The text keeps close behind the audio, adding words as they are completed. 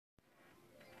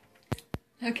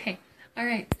Okay, all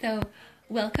right, so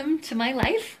welcome to my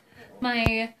life,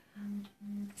 my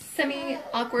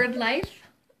semi-awkward life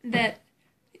that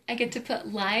I get to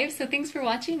put live. So thanks for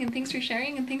watching, and thanks for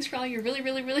sharing, and thanks for all your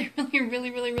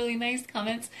really nice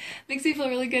comments. Makes me feel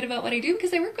really good about what I do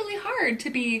because I work really hard to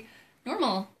be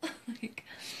normal.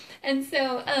 And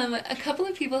so a couple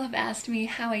of people have asked me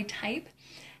how I type,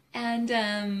 and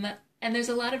there's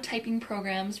a lot of typing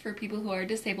programs for people who are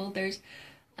disabled. There's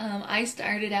I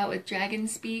started out with Dragon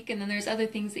Speak, and then there's other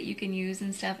things that you can use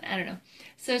and stuff. I don't know.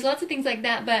 So there's lots of things like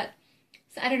that, but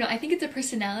so I don't know. I think it's a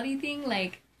personality thing.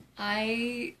 Like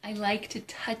I like to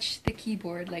touch the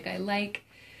keyboard. Like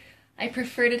I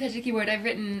prefer to touch the keyboard. I've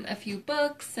written a few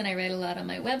books, and I write a lot on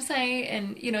my website,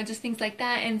 and you know, just things like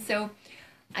that. And so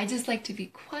I just like to be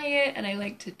quiet, and I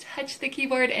like to touch the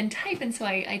keyboard and type. And so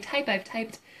I type. I've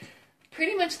typed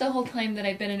pretty much the whole time that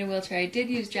I've been in a wheelchair. I did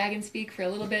use Dragon Speak for a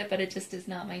little bit, but it just is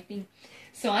not my thing.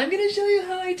 So I'm going to show you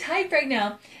how I type right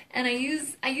now. And I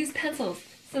use pencils.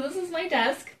 So this is my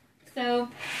desk. So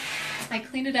I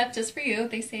cleaned it up just for you.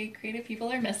 They say creative people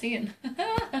are messy, and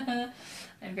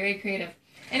I'm very creative.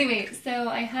 Anyway, so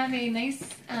I have a nice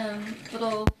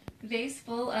little vase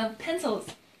full of pencils.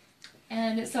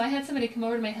 And so I had somebody come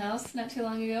over to my house not too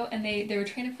long ago, and they were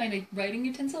trying to find a writing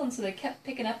utensil, and so they kept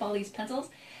picking up all these pencils.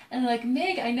 And they're like,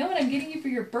 Meg, I know what I'm getting you for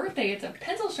your birthday. It's a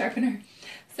pencil sharpener.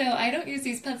 So I don't use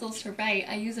these pencils to write.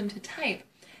 I use them to type.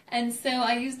 And so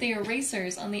I use the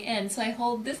erasers on the end. So I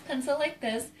hold this pencil like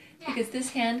this, because this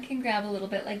hand can grab a little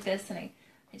bit like this, and I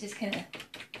just kind of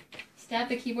stab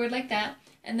the keyboard like that.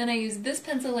 And then I use this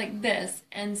pencil like this,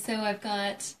 and so I've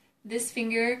got this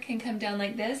finger can come down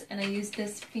like this, and I use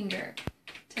this finger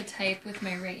to type with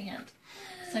my right hand.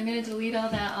 So I'm going to delete all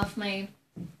that off my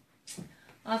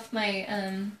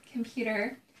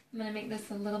computer. I'm going to make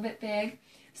this a little bit big.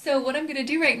 So what I'm going to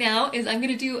do right now is I'm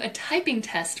going to do a typing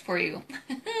test for you.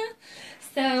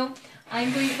 So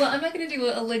I'm not going to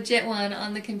do a legit one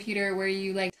on the computer where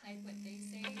you like type what they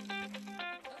say.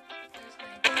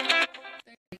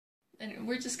 And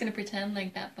we're just going to pretend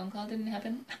like that phone call didn't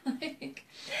happen.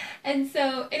 And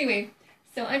so anyway,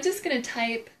 so I'm just going to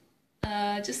type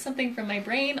just something from my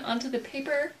brain onto the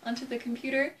paper, onto the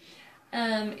computer,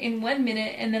 in 1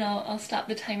 minute, and then I'll stop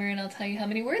the timer and I'll tell you how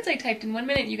many words I typed in 1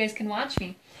 minute. You guys can watch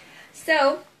me.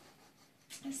 So,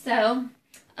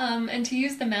 and to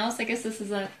use the mouse, I guess this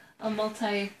is a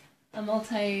multi,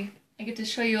 I get to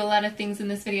show you a lot of things in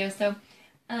this video. So,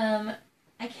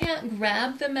 I can't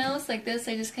grab the mouse like this,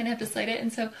 I just kind of have to slide it,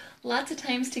 and so lots of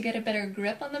times to get a better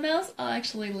grip on the mouse, I'll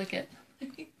actually lick it.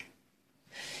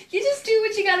 You just do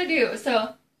what you gotta do.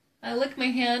 So, I lick my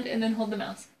hand and then hold the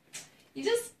mouse. You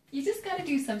just gotta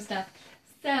do some stuff.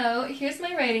 So, here's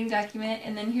my writing document,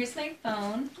 and then here's my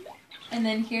phone, and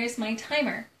then here's my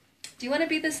timer. Do you want to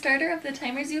be the starter of the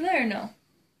timer, Zula, or no?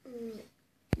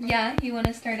 Yeah, you want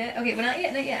to start it? Okay, well, not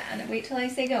yet, not yet. I'm gonna wait till I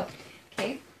say go.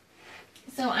 Okay.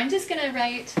 So I'm just gonna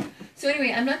write. So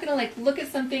anyway, I'm not gonna like look at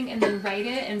something and then write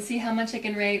it and see how much I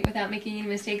can write without making any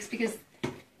mistakes, because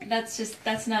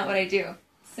that's not what I do.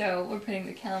 So we're putting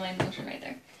the calamine lotion right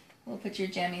there. We'll put your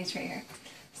jammies right here.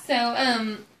 So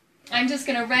I'm just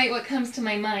gonna write what comes to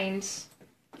my mind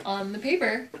on the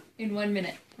paper in 1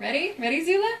 minute. Ready? Ready,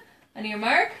 Zula? On your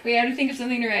mark, we have to think of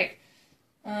something to write.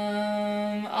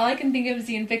 All I can think of is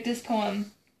the Invictus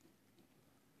poem.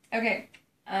 Okay.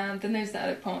 Then there's the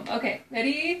other poem. Okay,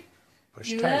 ready?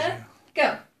 Zula,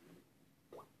 go.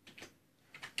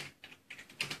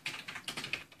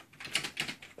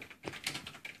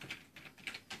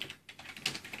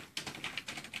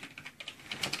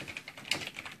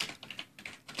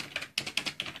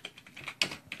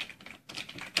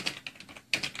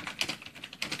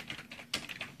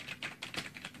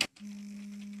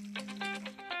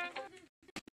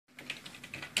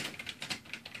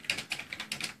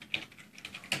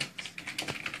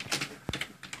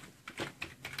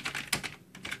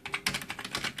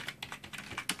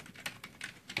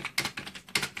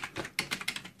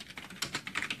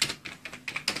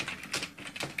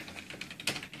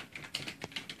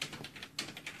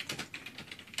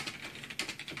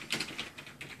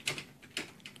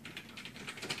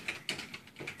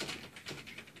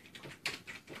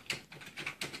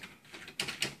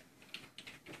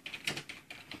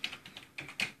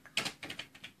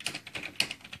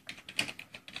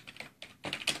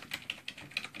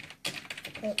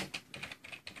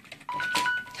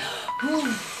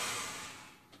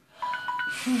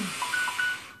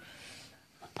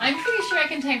 I'm pretty sure I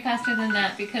can type faster than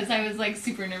that because I was like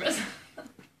super nervous.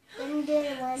 I'm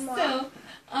doing one more. So,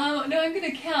 no, I'm going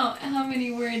to count how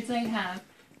many words I have.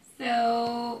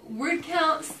 So, word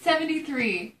count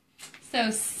 73.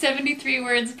 So, 73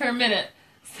 words per minute.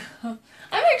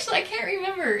 I can't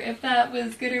remember if that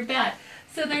was good or bad.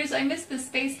 So I missed the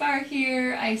space bar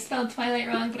here. I spelled twilight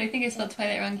wrong, but I think I spelled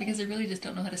twilight wrong because I really just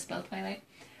don't know how to spell twilight.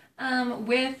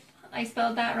 With, I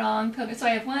spelled that wrong. So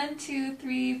I have 1, 2,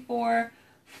 3, 4,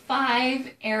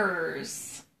 5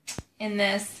 errors in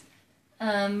this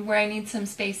where I need some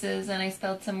spaces and I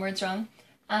spelled some words wrong.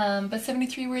 But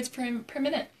 73 words per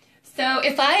minute. So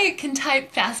if I can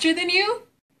type faster than you,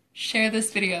 share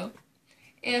this video.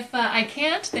 If I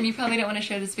can't, then you probably don't want to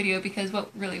share this video because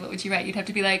what would you write? You'd have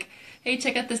to be like, hey,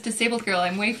 check out this disabled girl,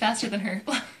 I'm way faster than her.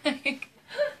 Or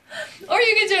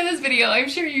you can share this video. I'm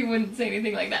sure you wouldn't say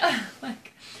anything like that.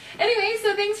 Anyway,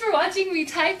 so thanks for watching me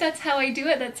type. That's how I do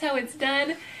it. That's how it's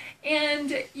done.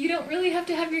 And you don't really have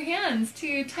to have your hands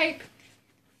to type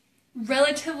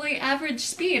relatively average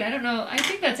speed. I don't know. I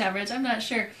think that's average. I'm not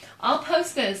sure. I'll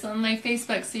post this on my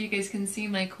Facebook so you guys can see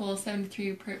my cool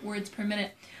 73 words per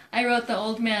minute. I wrote the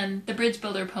old man, the bridge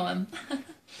builder poem.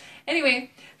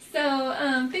 Anyway, so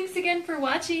thanks again for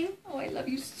watching. Oh, I love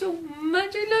you so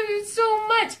much. I love you so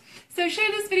much. So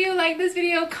share this video, like this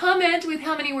video, comment with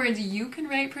how many words you can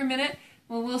write per minute.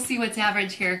 Well, we'll see what's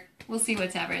average here. We'll see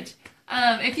what's average.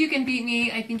 If you can beat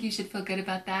me, I think you should feel good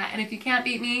about that. And if you can't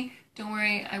beat me, don't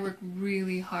worry, I work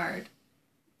really hard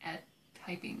at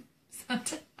typing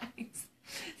sometimes.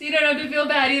 So you don't have to feel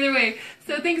bad either way.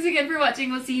 So thanks again for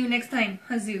watching. We'll see you next time.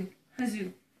 Hazoo. Hazoo.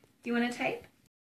 Do you want to type?